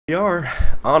We are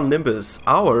on Nimbus.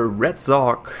 Our red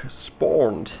Zog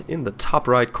spawned in the top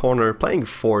right corner playing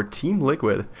for Team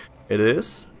Liquid. It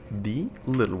is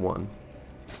TheLittleOne.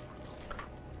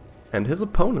 And his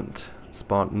opponent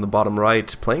spawned in the bottom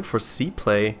right playing for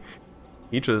C-Play.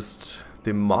 He just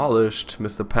demolished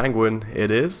Mr. Penguin. It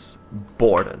is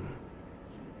BoRdAn.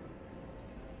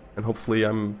 And hopefully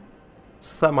I'm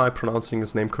semi-pronouncing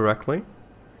his name correctly.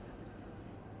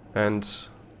 And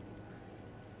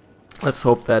let's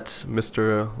hope that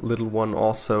Mr. TheLittleOne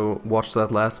also watched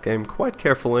that last game quite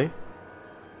carefully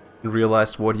and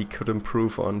realized what he could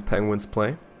improve on Penguin's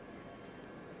play.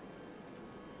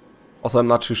 Also, I'm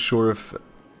not too sure if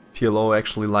TLO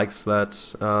actually likes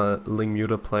that Ling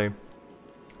Muta play.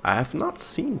 I have not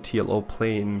seen TLO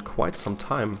play in quite some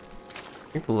time.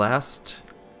 I think the last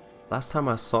time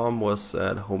I saw him was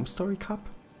at Home Story Cup.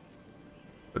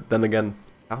 But then again,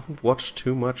 I haven't watched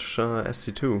too much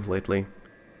SC2 lately.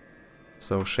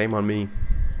 So shame on me.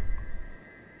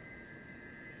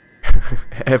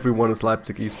 Everyone is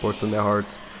Leipzig esports in their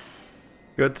hearts.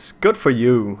 Good for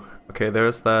you. Okay,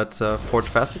 there's that Forge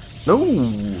Fast. No,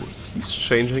 he's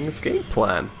changing his game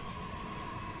plan.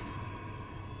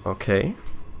 Okay.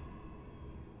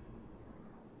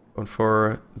 Going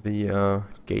for the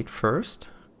gate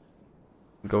first.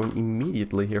 Going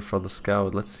immediately here for the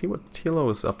scout. Let's see what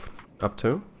TLO is up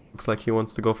to. Looks like he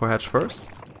wants to go for hatch first.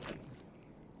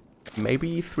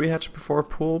 Maybe 3 hatch before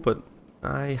pool, but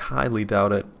I highly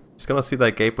doubt it. He's gonna see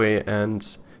that gateway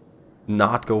and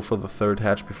not go for the 3rd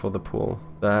hatch before the pool.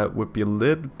 That would be a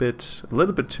little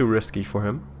bit too risky for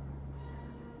him.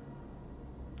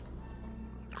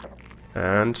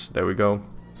 And there we go.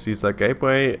 Sees that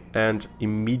gateway and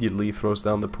immediately throws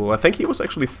down the pool. I think he was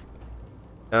actually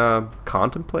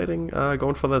contemplating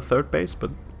going for that 3rd base,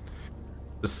 but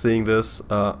just seeing this,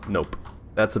 nope.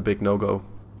 That's a big no-go.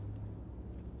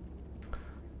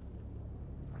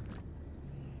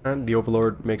 And the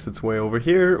Overlord makes its way over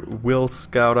here, will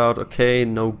scout out. Okay,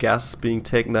 no gas is being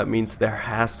taken, that means there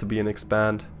has to be an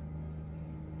expand.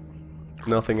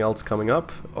 Nothing else coming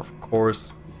up. Of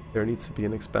course, there needs to be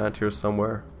an expand here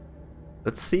somewhere.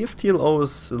 Let's see if TLO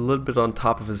is a little bit on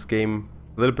top of his game,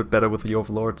 a little bit better with the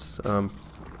Overlords. There's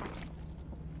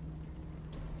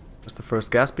the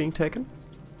first gas being taken,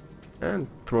 and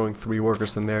throwing 3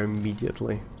 workers in there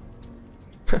immediately.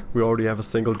 We already have a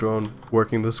single drone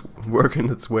working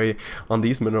its way on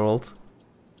these minerals.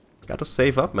 Gotta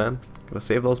save up, man. Gotta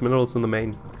save those minerals in the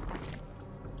main.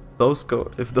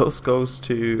 If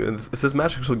this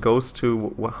match actually goes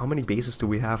to, how many bases do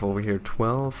we have over here?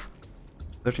 12,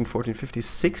 13, 14, 15,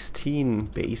 16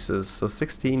 bases. So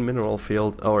 16 mineral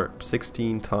field, or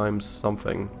 16 times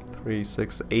something. 3,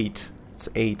 6, 8. It's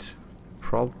 8.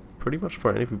 Pretty much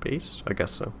for any base? I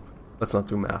guess so. Let's not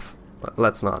do math.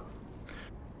 Let's not.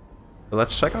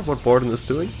 Let's check out what BoRdAn is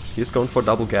doing. He's going for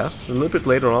double gas a little bit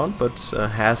later on, but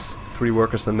has 3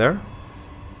 workers in there.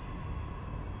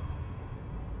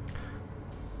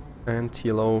 And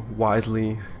TLO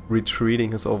wisely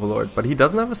retreating his Overlord, but he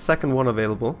doesn't have a second one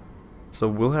available, so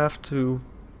we'll have to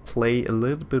play a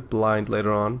little bit blind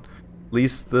later on. At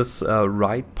least this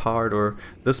right part, or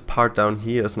this part down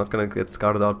here, is not gonna get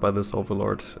scouted out by this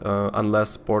Overlord,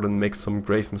 unless BoRdAn makes some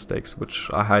grave mistakes, which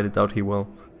I highly doubt he will.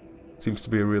 Seems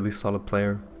to be a really solid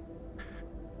player.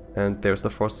 And there's the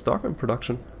first Stalker in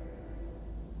production.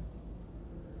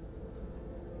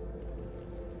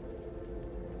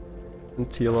 And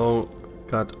TLO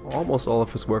got almost all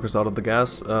of his workers out of the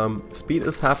gas. Speed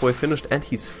is halfway finished and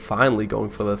he's finally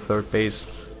going for the 3rd base.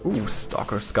 Ooh,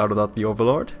 Stalker scouted out the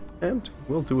Overlord. And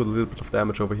we'll do a little bit of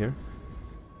damage over here.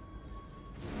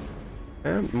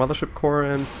 And Mothership Core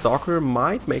and Stalker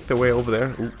might make their way over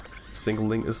there. Ooh. Single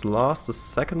link is lost. The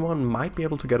second one might be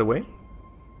able to get away.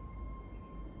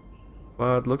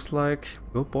 But looks like,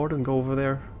 will BoRdAn go over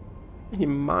there? He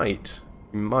might.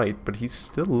 He might, but he's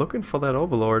still looking for that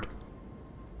Overlord.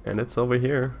 And it's over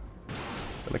here.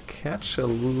 Gonna catch a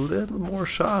little more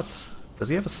shots. Does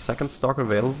he have a second Stalker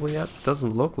available yet?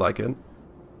 Doesn't look like it.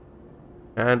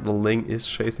 And the Ling is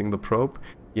chasing the probe.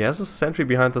 He has a sentry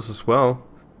behind this as well.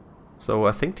 So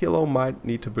I think TLO might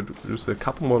need to produce a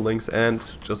couple more links, and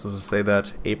just as I say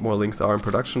that, 8 more links are in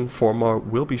production, 4 more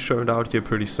will be churned out here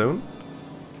pretty soon.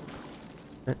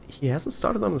 And he hasn't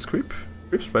started on his creep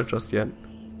spread just yet.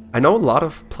 I know a lot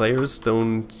of players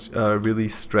don't really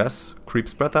stress creep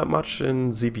spread that much in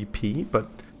ZVP, but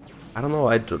I don't know,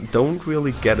 I don't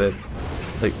really get it.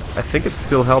 Like, I think it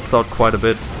still helps out quite a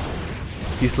bit.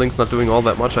 These links not doing all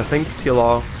that much. I think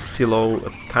TLO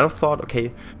kind of thought,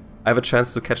 okay, I have a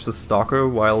chance to catch the Stalker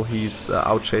while he's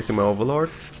out chasing my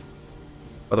Overlord.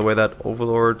 By the way, that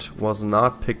Overlord was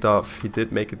not picked off. He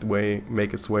did make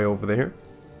its way over there.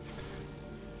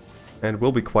 And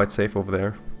will be quite safe over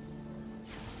there.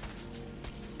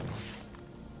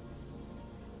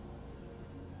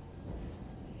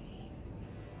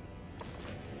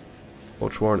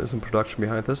 Poach Warren is in production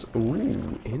behind this.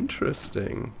 Ooh,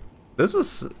 interesting. This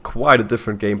is quite a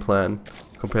different game plan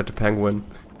compared to Penguin.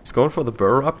 He's going for the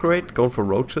burrow upgrade, going for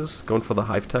roaches, going for the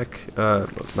hive tech,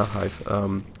 not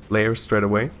hive, layers straight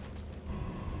away.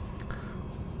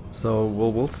 So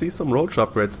we'll see some roach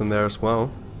upgrades in there as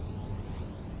well.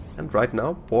 And right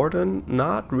now, BoRdAn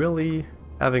not really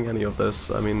having any of this.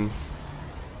 I mean,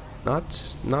 not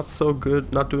so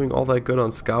good, not doing all that good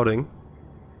on scouting.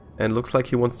 And looks like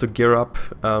he wants to gear up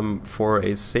for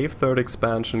a safe third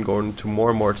expansion, going to more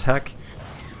and more tech.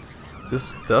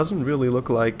 This doesn't really look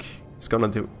like he's gonna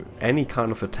do any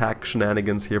kind of attack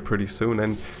shenanigans here pretty soon.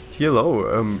 And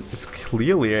TLO is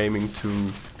clearly aiming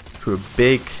to a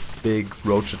big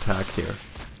roach attack here.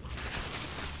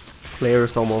 Layer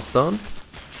is almost done.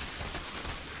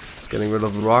 It's getting rid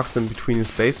of the rocks in between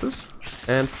his bases.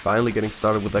 And finally getting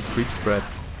started with that creep spread.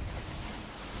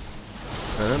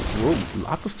 And whoa,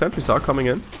 lots of sentries are coming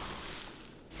in.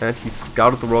 And he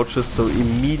scouted the roaches, so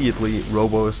immediately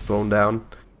Robo is thrown down.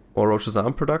 More roaches are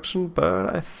in production,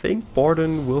 but I think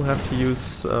BoRdAn will have to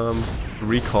use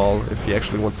recall if he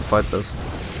actually wants to fight this.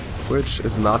 Which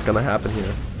is not gonna happen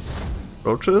here.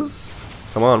 Roaches,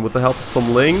 come on, with the help of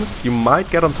some lings, you might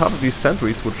get on top of these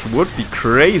sentries, which would be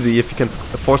crazy if you can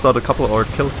force out a couple or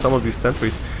kill some of these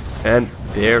sentries. And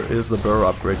there is the burrow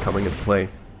upgrade coming into play.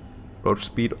 Roach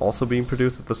speed also being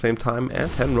produced at the same time,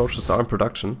 and 10 roaches are in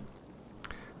production.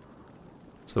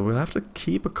 So we'll have to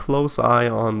keep a close eye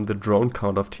on the drone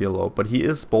count of TLO, but he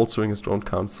is bolstering his drone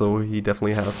count, so he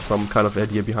definitely has some kind of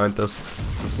idea behind this.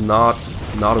 This is not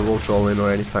a roach all-in or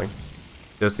anything.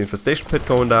 There's the infestation pit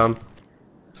going down,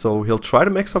 so he'll try to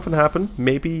make something happen,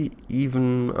 maybe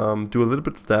even do a little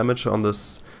bit of damage on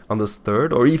this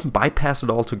third, or even bypass it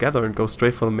altogether and go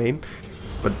straight for the main.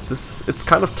 But it's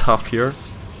kind of tough here.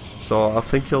 So I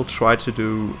think he'll try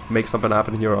to make something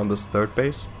happen here on this third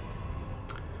base.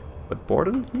 But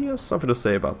BoRdAn, he has something to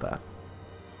say about that.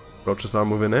 Roaches are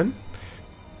moving in.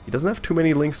 He doesn't have too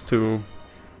many links to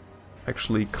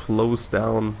actually close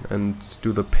down and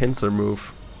do the pincer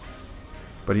move.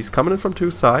 But he's coming in from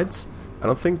two sides. I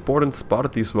don't think BoRdAn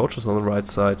spotted these roaches on the right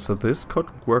side, so this could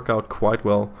work out quite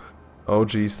well. Oh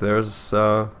geez, there's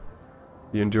the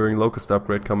Enduring Locust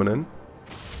upgrade coming in.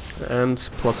 And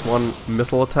 +1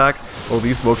 missile attack. Oh,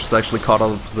 these roaches actually caught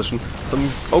out of position. Some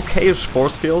okayish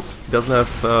force fields. He doesn't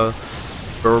have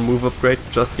burrow move upgrade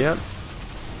just yet.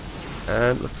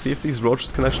 And let's see if these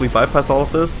roaches can actually bypass all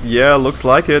of this. Yeah, looks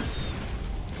like it.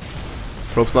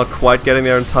 Probe's not quite getting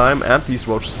there in time, and these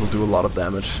roaches will do a lot of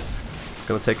damage. It's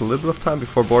gonna take a little bit of time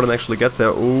before BoRdAn actually gets there.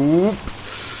 Ooh!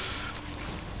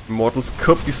 Immortals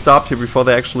could be stopped here before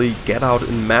they actually get out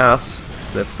in mass.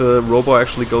 If the Robo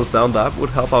actually goes down, that would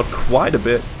help out quite a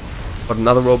bit. But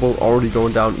another Robo already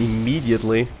going down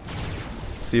immediately.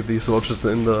 Let's see if these roaches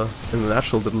in the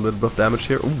natural did a little bit of damage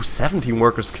here. Ooh, 17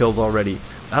 workers killed already.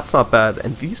 That's not bad.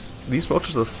 And these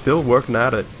roaches are still working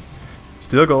at it.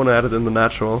 Still going at it in the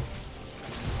natural.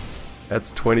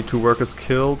 That's 22 workers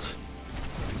killed.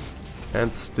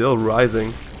 And still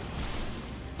rising.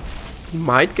 He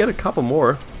might get a couple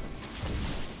more.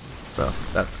 No,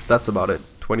 that's about it.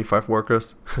 25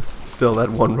 workers. Still that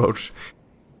one roach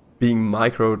being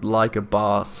microed like a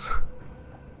boss.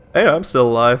 Hey, I'm still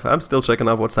alive. I'm still checking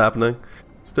out what's happening.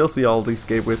 Still see all these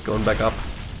gateways going back up.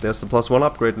 There's the +1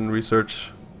 upgrade in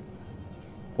research.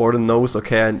 BoRdAn knows,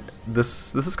 okay, and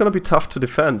this is gonna be tough to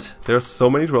defend. There's so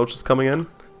many roaches coming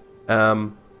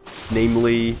in.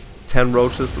 Namely 10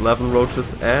 roaches, 11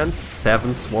 roaches, and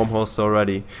 7 swarm hosts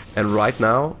already. And right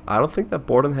now, I don't think that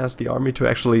BoRdAn has the army to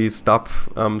actually stop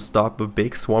a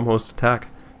big swarm host attack.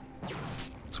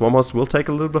 Swarm host will take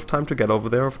a little bit of time to get over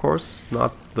there, of course.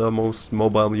 Not the most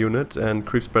mobile unit, and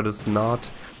creep spread is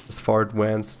not as far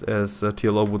advanced as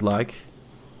TLO would like.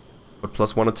 But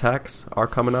 +1 attacks are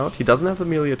coming out. He doesn't have the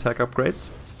melee attack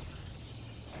upgrades.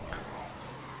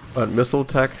 But missile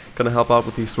attack gonna help out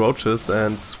with these roaches,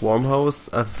 and swarm hosts,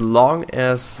 as long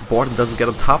as BoRdAn doesn't get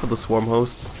on top of the swarm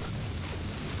host,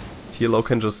 TLO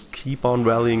can just keep on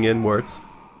rallying inwards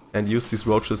and use these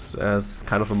roaches as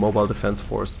kind of a mobile defense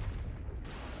force.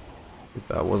 I think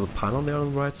that was a pylon there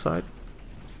on the right side.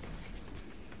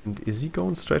 And is he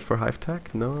going straight for hive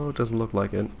tech? No, it doesn't look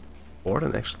like it.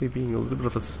 BoRdAn actually being a little bit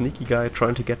of a sneaky guy,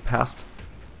 trying to get past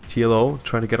TLO,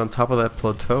 trying to get on top of that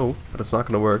plateau, but it's not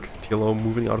gonna work. TLO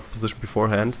moving out of position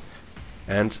beforehand.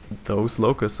 And those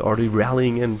locusts already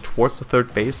rallying in towards the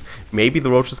third base. Maybe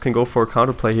the roaches can go for a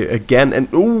counterplay here again.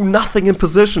 And ooh, nothing in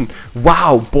position.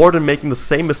 Wow, BoRdAn making the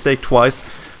same mistake twice.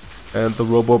 And the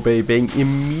RoboBay being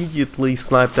immediately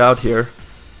sniped out here.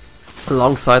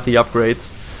 Alongside the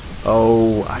upgrades.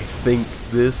 Oh, I think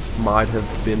this might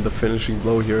have been the finishing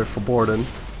blow here for BoRdAn.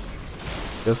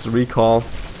 Just a recall.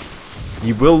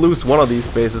 He will lose one of these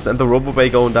bases, and the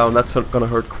RoboBay going down, that's gonna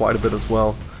hurt quite a bit as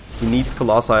well. He needs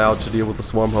Colossi out to deal with the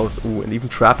Swarm Host. Ooh, and even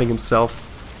trapping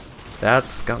himself,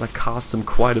 that's gonna cost him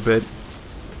quite a bit.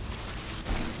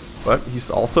 But he's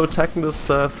also attacking this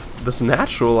this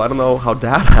natural. I don't know how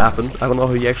that happened. I don't know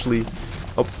how he actually...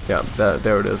 Oh, yeah,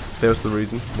 there it is. There's the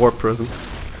reason. Warp Prison.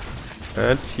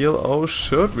 And TLO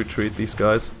should retreat these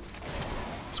guys.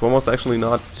 Swarm Host actually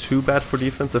not too bad for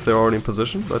defense if they're already in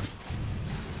position, but...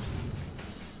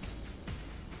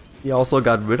 He also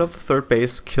got rid of the third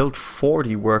base, killed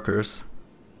 40 workers,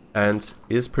 and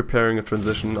is preparing a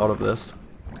transition out of this.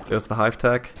 There's the Hive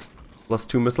Tech,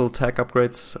 +2 missile tech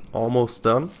upgrades almost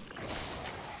done.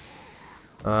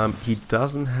 He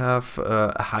doesn't have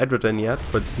a Hydroden yet,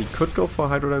 but he could go for a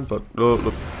Hydroden, but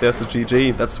look, there's a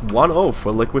GG. That's 1-0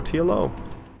 for Liquid TLO.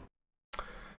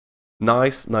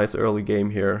 Nice early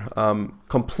game here.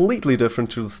 Completely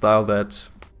different to the style that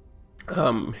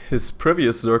his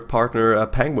previous Zerg partner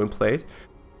Penguin played,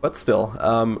 but still,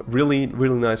 really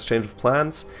nice change of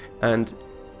plans and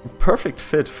perfect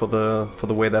fit for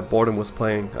the way that BoRdAn was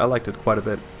playing. I liked it quite a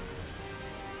bit.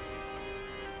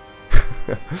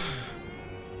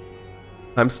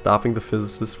 I'm stopping the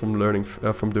physicists from learning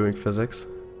from doing physics.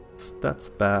 That's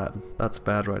bad. That's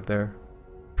bad right there.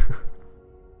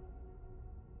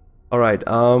 All right.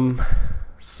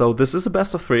 So this is a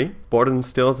best of 3. BoRdAn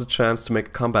still has a chance to make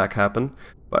a comeback happen,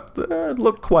 but it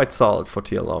looked quite solid for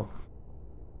TLO.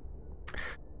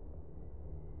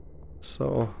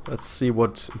 So let's see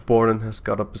what BoRdAn has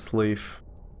got up his sleeve.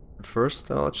 But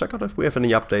first, I'll check out if we have any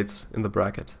updates in the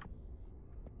bracket.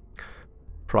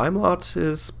 Primelot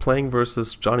is playing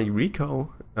versus Johnny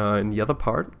Rico in the other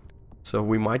part, so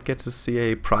we might get to see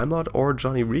a Primelot or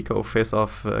Johnny Rico face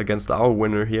off against our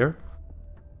winner here.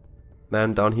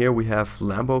 Then down here we have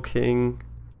Lambo King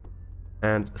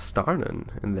and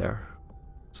Starnan in there.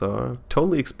 So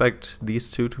totally expect these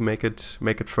two to make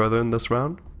it further in this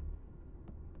round.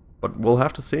 But we'll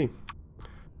have to see.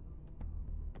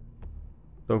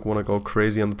 Don't want to go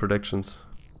crazy on the predictions.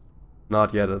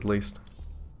 Not yet, at least.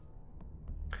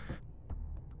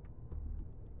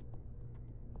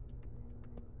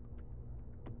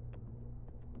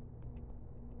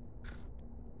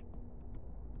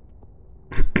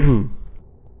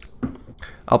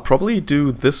 I'll probably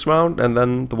do this round and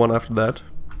then the one after that.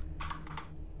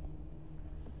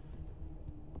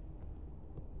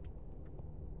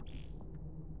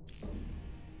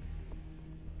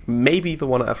 Maybe the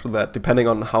one after that, depending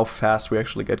on how fast we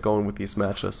actually get going with these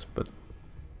matches. But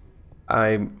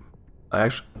I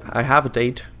have a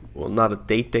date, well, not a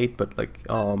date, but like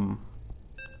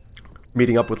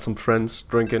meeting up with some friends,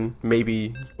 drinking,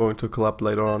 maybe going to a club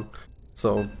later on.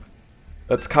 So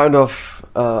that's kind of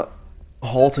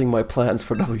halting my plans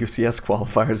for WCS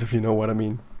qualifiers, if you know what I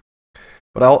mean.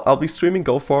 But I'll be streaming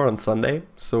Go4 on Sunday,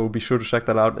 so be sure to check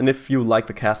that out. And if you like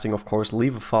the casting, of course,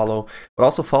 leave a follow. But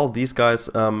also follow these guys.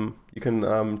 You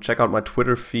can check out my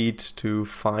Twitter feed to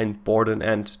find BoRdAn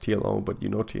and TLO, but you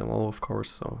know TLO, of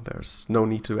course, so there's no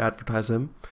need to advertise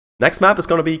him. Next map is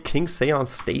going to be King Seon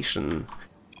Station.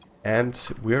 And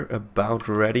we're about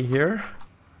ready here.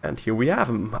 And here we have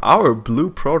him, our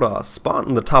blue Protoss, spawned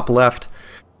in the top left.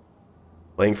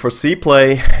 Playing for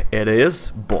C-Play, it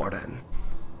is BoRdAn.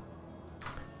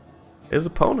 His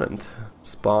opponent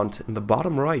spawned in the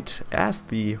bottom right as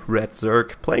the red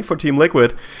Zerg. Playing for Team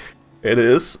Liquid, it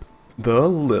is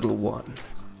TheLittleOne.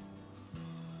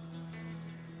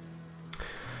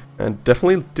 And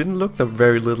definitely didn't look that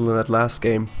very little in that last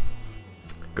game.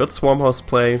 Good Swarm Host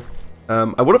play.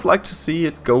 I would have liked to see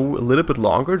it go a little bit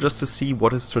longer just to see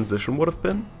what his transition would have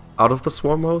been out of the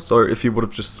Swarm Host, or if he would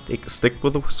have just stick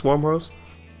with the Swarm Host.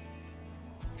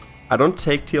 I don't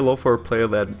take TLO for a player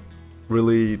that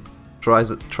really tries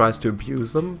to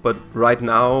abuse them, but right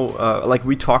now, like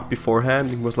we talked beforehand,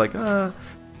 he was like,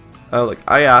 like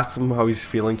I asked him how he's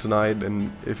feeling tonight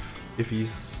and if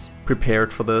he's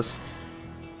prepared for this,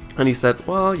 and he said,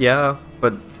 well, yeah,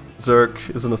 but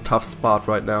Zerg is in a tough spot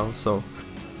right now, so.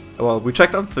 Well, we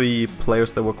checked out the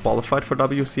players that were qualified for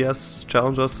WCS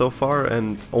Challengers so far,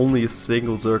 and only a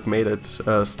single Zerg made it,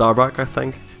 Starbuck, I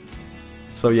think.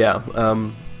 So yeah,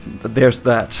 there's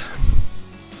that.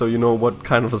 So you know what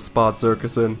kind of a spot Zerg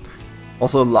is in.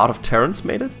 Also, a lot of Terrans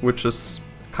made it, which is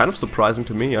kind of surprising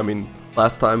to me. I mean,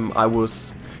 Last time I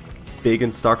was big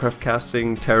in StarCraft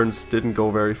casting, Terrans didn't go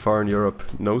very far in Europe.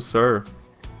 No sir.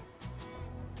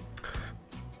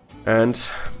 And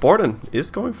BoRdAn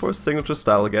is going for a signature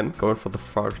style again, going for the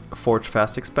Forge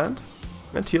Fast Expand.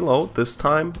 And TLO, this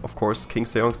time, of course, King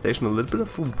Seong Station, a little bit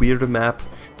of a weirder map.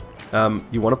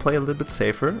 You want to play a little bit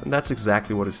safer, and that's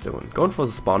exactly what he's doing. Going for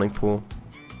the spawning pool.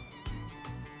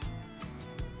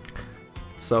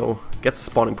 So, gets the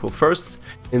spawning pool first,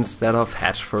 instead of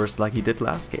hatch first like he did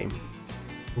last game.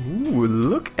 Ooh,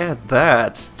 look at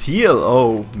that!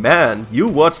 TLO, man, you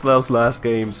watched those last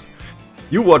games.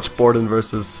 You watched BoRdAn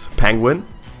versus Penguin.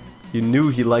 You knew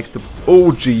he likes to...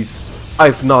 Oh jeez,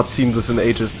 I've not seen this in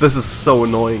ages. This is so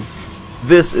annoying.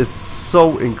 This is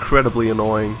so incredibly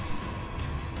annoying.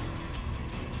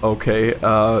 Okay,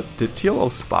 did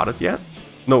TLO spot it yet?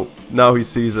 No, now he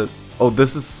sees it. Oh,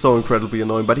 this is so incredibly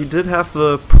annoying, but he did have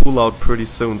the pool out pretty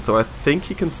soon, so I think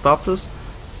he can stop this.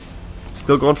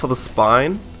 Still going for the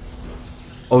spine.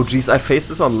 Oh jeez, I faced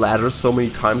this on ladders so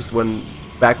many times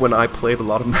back when I played a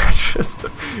lot of matches,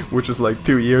 which is like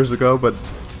 2 years ago, but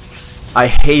I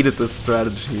hated this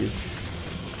strategy.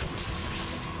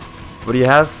 But he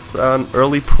has an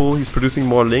early pool, he's producing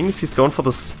more lings, he's going for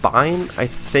the spine. I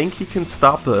think he can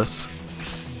stop this.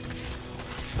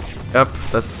 Yep,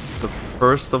 that's the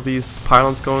first of these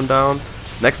pylons going down.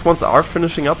 Next ones are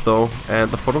finishing up though, and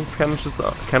the photon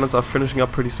cannons are finishing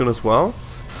up pretty soon as well.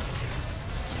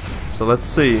 So let's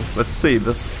see,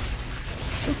 this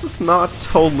is not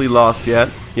totally lost yet.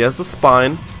 He has the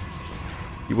spine.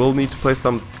 He will need to play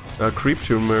some creep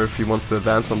tumor if he wants to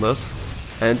advance on this.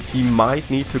 And he might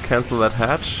need to cancel that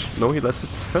hatch. No, he lets it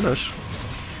finish.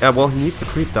 Yeah, well, he needs a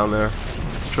creep down there.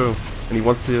 It's true. And he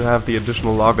wants to have the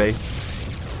additional larvae.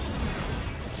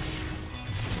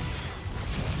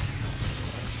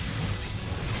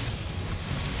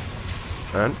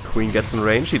 And Queen gets in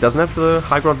range. He doesn't have the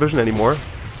high ground vision anymore.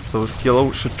 So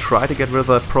TLO should try to get rid of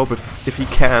that probe if he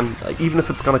can, even if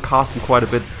it's gonna cost him quite a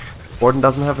bit. BoRdAn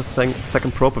doesn't have a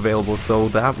second probe available, so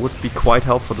that would be quite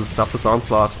helpful to stop this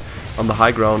onslaught on the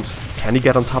high ground. Can he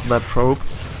get on top of that probe?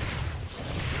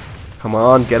 Come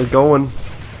on, get it going.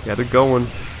 Get it going.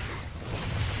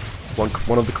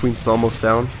 One of the queens is almost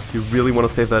down. You really want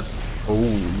to save that. Oh,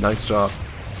 nice job.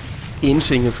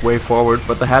 Inching his way forward,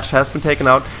 but the hatch has been taken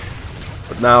out.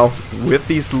 But now, with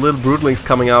these little broodlings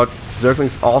coming out,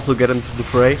 Zerglings also get into the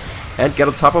fray and get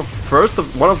on top of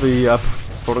one of the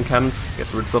photon cannons.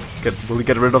 Will he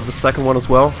get rid of the second one as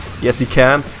well? Yes, he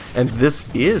can. And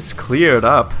this is cleared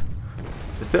up.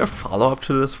 Is there a follow-up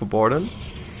to this for BoRdAn?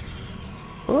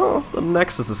 Well, the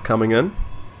Nexus is coming in.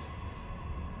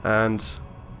 And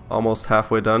almost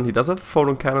halfway done. He does have the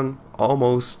photon cannon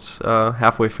almost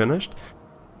halfway finished.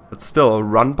 But still, a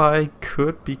run-by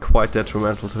could be quite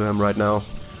detrimental to him right now.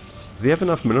 Does he have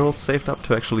enough minerals saved up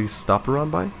to actually stop a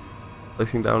run-by?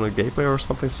 Placing down a gateway or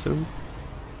something soon?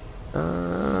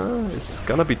 It's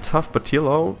gonna be tough, but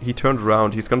TLO, he turned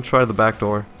around. He's gonna try the back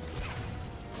door.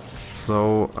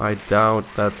 So I doubt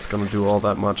that's gonna do all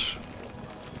that much.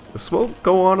 This will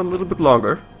go on a little bit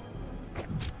longer.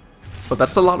 But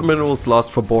that's a lot of minerals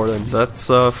lost for BoRdAn. That's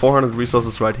 400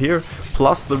 resources right here,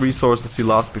 plus the resources he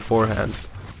lost beforehand.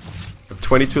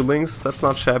 22 links, that's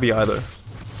not shabby either.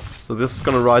 So this is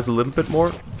gonna rise a little bit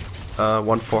more.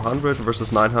 1400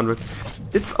 versus 900.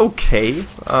 It's okay.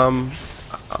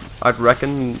 I'd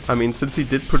reckon, I mean, since he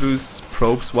did produce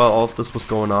probes while all of this was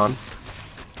going on.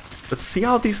 Let's see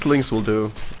how these links will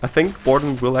do. I think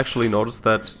BoRdAn will actually notice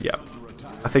that, yeah.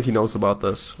 I think he knows about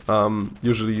this.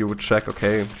 Usually you would check,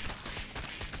 okay,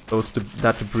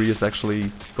 that debris is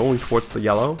actually going towards the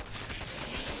yellow.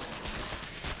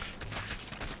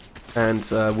 And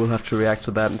we'll have to react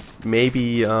to that.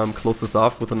 Maybe close this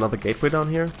off with another gateway down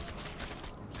here.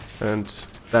 And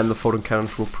then the photon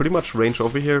cannons will pretty much range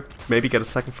over here. Maybe get a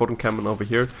second photon cannon over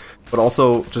here. But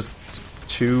also just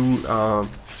two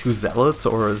zealots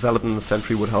or a zealot and a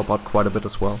sentry would help out quite a bit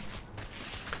as well.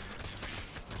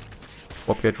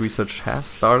 Warp-gate research has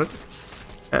started.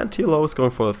 And TLO is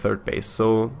going for the third base.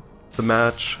 So the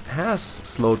match has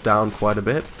slowed down quite a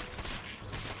bit.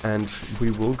 And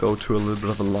we will go to a little bit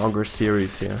of a longer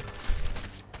series here.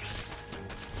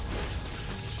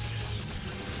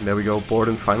 And there we go,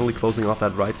 BoRdAn finally closing off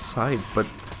that right side. But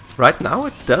right now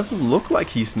it doesn't look like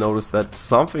he's noticed that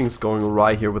something's going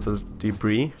awry here with the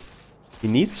debris. He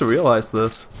needs to realize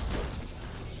this.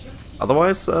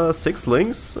 Otherwise, 6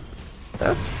 links,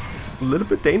 that's a little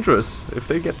bit dangerous if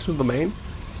they get to the main.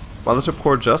 Mothership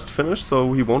core just finished,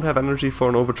 so he won't have energy for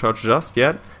an overcharge just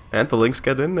yet. And the links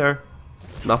get in there.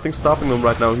 Nothing's stopping him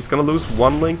right now. He's gonna lose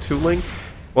 1 link, 2 link.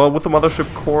 Well, with the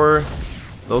mothership core,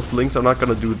 those links are not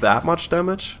gonna do that much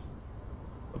damage.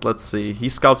 But let's see, he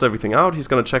scouts everything out, he's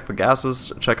gonna check the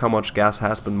gases, check how much gas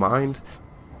has been mined.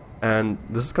 And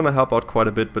this is gonna help out quite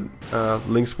a bit, but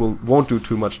Lynx won't do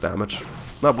too much damage.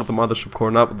 Not with the mothership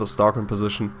core, not with the Stalker in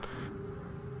position.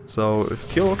 So if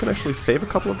TLO can actually save a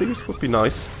couple of these, would be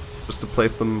nice. Just to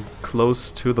place them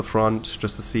close to the front,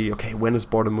 just to see, okay, when is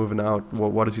BoRdAn moving out,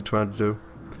 what is he trying to do?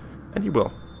 And he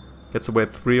will. Gets away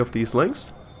with 3 of these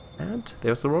Lynx, and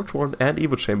there's the Ro128 and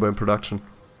Evo Chamber in production.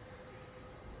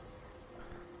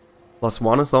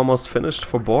 +1 is almost finished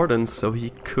for BoRdAn, so he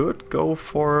could go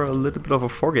for a little bit of a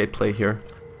 4-gate play here.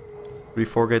 3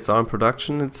 4-gates are in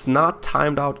production. It's not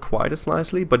timed out quite as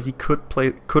nicely, but he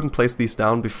couldn't place these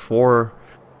down before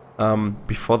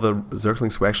the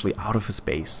Zerglings were actually out of his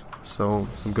base. So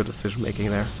some good decision making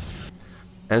there.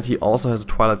 And he also has a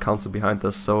Twilight Council behind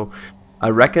this, so I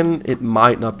reckon it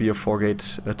might not be a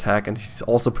 4-gate attack, and he's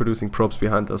also producing probes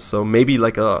behind this. So maybe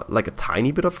like a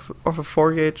tiny bit of a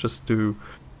 4-gate just to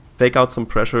fake out some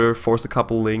pressure, force a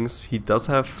couple Lynx. He does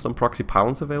have some proxy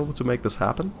pylons available to make this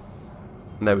happen.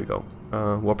 And there we go.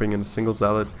 Warping in a single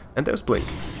Zealot, and there's Blink.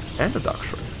 And a Dark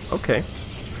Shrine. Okay.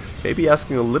 Maybe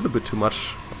asking a little bit too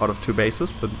much out of 2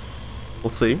 bases, but we'll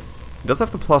see. He does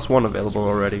have the +1 available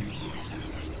already.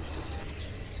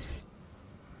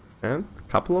 And a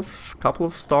couple of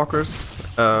Stalkers,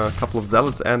 a couple of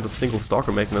Zealots, and a single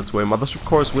Stalker making its way. Mothership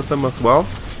Core is with them as well.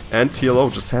 And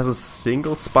TLO just has a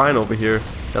single Spine over here.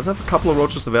 Does have a couple of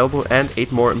Roaches available and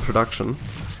 8 more in production.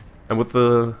 And with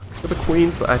the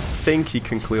Queens, I think he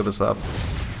can clear this up.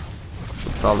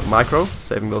 Some solid micro,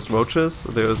 saving those Roaches.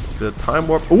 There's the Time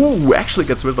Warp. Ooh, actually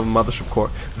gets rid of the Mothership Core.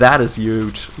 That is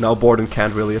huge. Now BoRdAn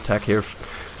can't really attack here.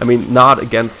 I mean, not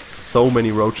against so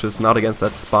many Roaches, not against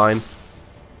that Spine.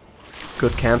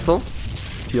 Good cancel.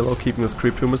 TLO keeping his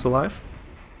Creep Tumors alive.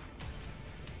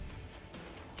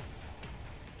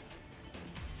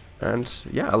 And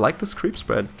yeah, I like this creep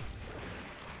spread.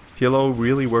 TLO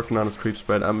really working on his creep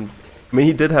spread. I mean,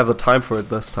 he did have the time for it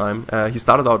this time. He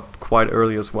started out quite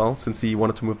early as well, since he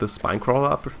wanted to move the Spine Crawler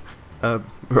up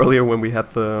earlier when we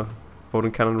had the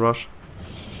Voting Cannon Rush.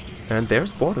 And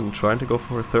there's BoRdAn trying to go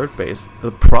for a 3rd base.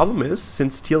 The problem is,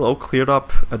 since TLO cleared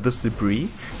up this debris,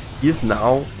 he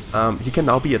can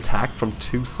now be attacked from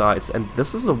 2 sides. And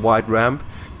this is a wide ramp,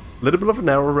 a little bit of a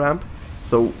narrow ramp.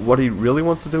 So what he really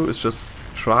wants to do is just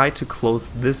try to close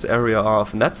this area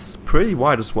off, and that's pretty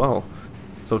wide as well.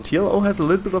 So TLO has a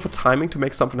little bit of a timing to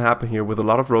make something happen here with a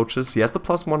lot of Roaches. He has the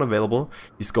 +1 available,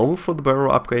 he's going for the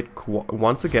Burrow upgrade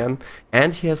once again,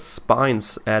 and he has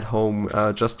Spines at home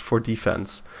just for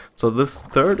defense. So this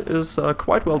 3rd is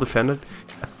quite well defended.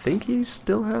 I think he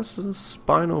still has a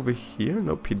Spine over here.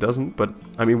 Nope, he doesn't, but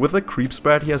I mean, with the creep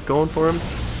spread he has going for him,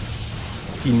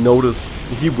 he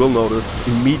will notice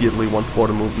immediately once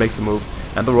BoRdAn makes a move.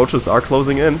 And the Roaches are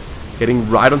closing in, getting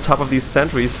right on top of these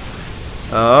sentries.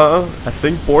 I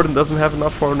think BoRdAn doesn't have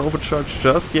enough for an overcharge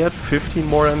just yet. 15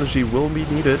 more energy will be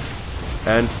needed.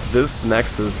 And this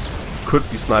Nexus could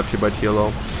be sniped here by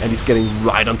TLO. And he's getting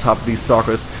right on top of these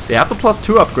Stalkers. They have the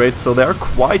 +2 upgrades, so they're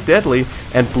quite deadly.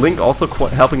 And Blink also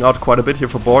helping out quite a bit here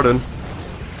for BoRdAn.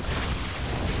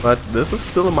 But this is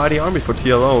still a mighty army for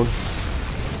TLO.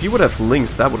 If you would have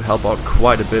Lynx, that would help out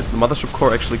quite a bit. The Mothership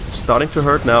Core actually starting to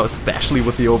hurt now, especially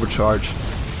with the overcharge.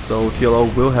 So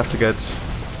TLO will have to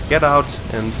get out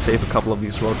and save a couple of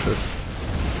these Roaches.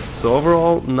 So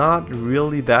overall, not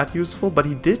really that useful, but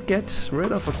he did get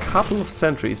rid of a couple of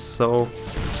sentries, so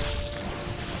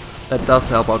that does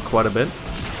help out quite a bit.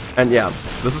 And yeah,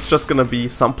 this is just gonna be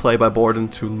some play by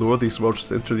BoRdAn to lure these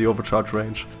Roaches into the overcharge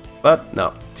range. But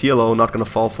no, TLO not gonna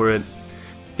fall for it.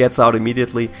 Gets out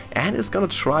immediately and is gonna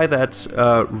try that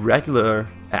regular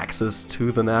access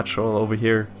to the natural over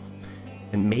here,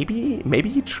 and maybe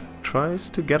he tries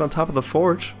to get on top of the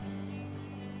forge.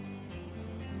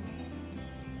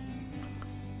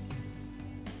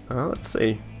 Let's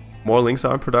see. More Lynx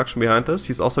are in production behind this.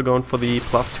 He's also going for the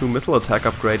 +2 missile attack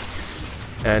upgrade.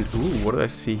 And ooh, what did I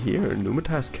see here?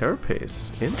 Pneumatized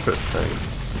Carapace. Interesting.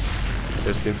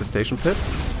 There's the Infestation Pit.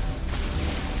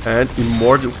 And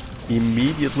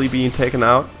immediately being taken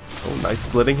out. Oh, nice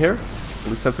splitting here.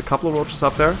 Only sends a couple of Roaches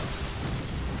up there.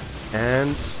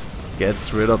 And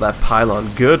gets rid of that pylon.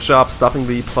 Good job stopping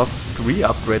the +3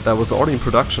 upgrade that was already in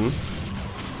production.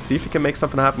 Let's see if he can make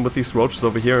something happen with these Roaches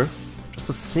over here. Just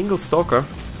a single Stalker.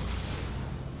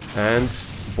 And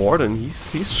BoRdAn,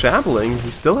 he's shambling.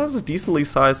 He still has a decently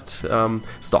sized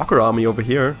Stalker army over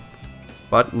here.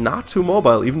 But not too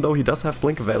mobile, even though he does have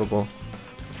Blink available.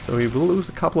 So he will lose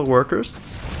a couple of workers.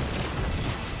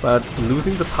 But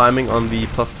losing the timing on the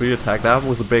 +3 attack, that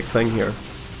was a big thing here.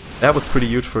 That was pretty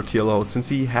huge for TLO, since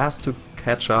he has to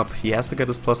catch up. He has to get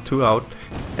his +2 out,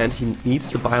 and he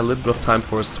needs to buy a little bit of time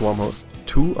for his swarm host.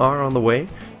 2 are on the way,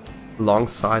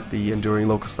 alongside the Enduring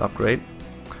Locust upgrade.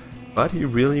 But he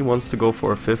really wants to go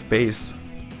for a 5th base.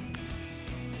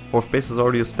 4th base is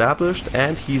already established,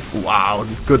 and he's... wow,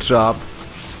 good job.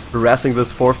 Harassing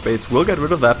this 4th base. We'll get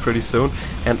rid of that pretty soon.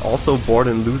 And also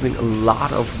BoRdAn losing a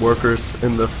lot of workers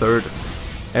in the 3rd.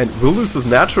 And we'll lose his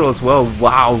natural as well.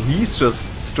 Wow, he's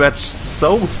just stretched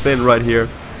so thin right here.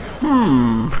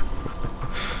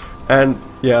 And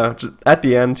yeah, at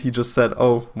the end he just said,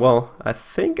 oh, well, I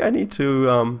think I need to,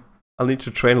 I'll need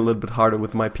to train a little bit harder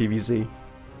with my PVZ.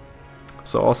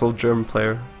 So also German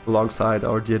player alongside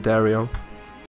our dear Dario.